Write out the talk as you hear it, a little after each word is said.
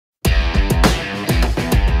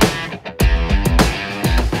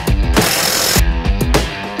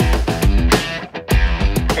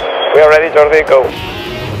Ready, Jordi, go.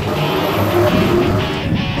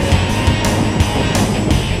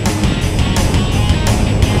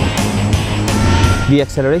 The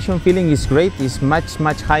acceleration feeling is great. It's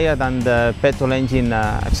much higher than the petrol engine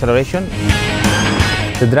acceleration.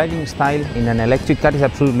 The driving style in an electric car is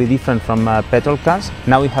absolutely different from petrol cars.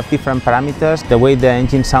 Now we have different parameters, the way the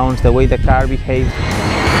engine sounds, the way the car behaves.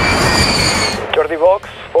 Jordi, box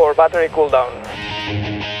for battery cooldown.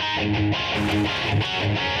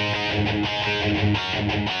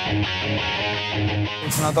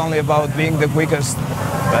 It's not only about being the quickest,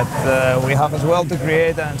 but we have as well to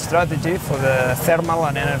create a strategy for the thermal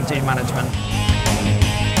and energy management.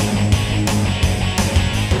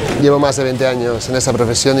 Llevo más de 20 años en esta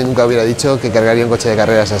profesión y nunca hubiera dicho que cargaría un coche de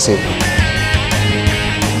carreras así.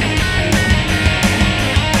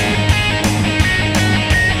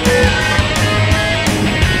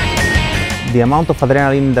 The amount of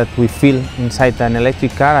adrenaline that we feel inside an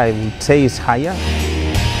electric car, I would say, is higher.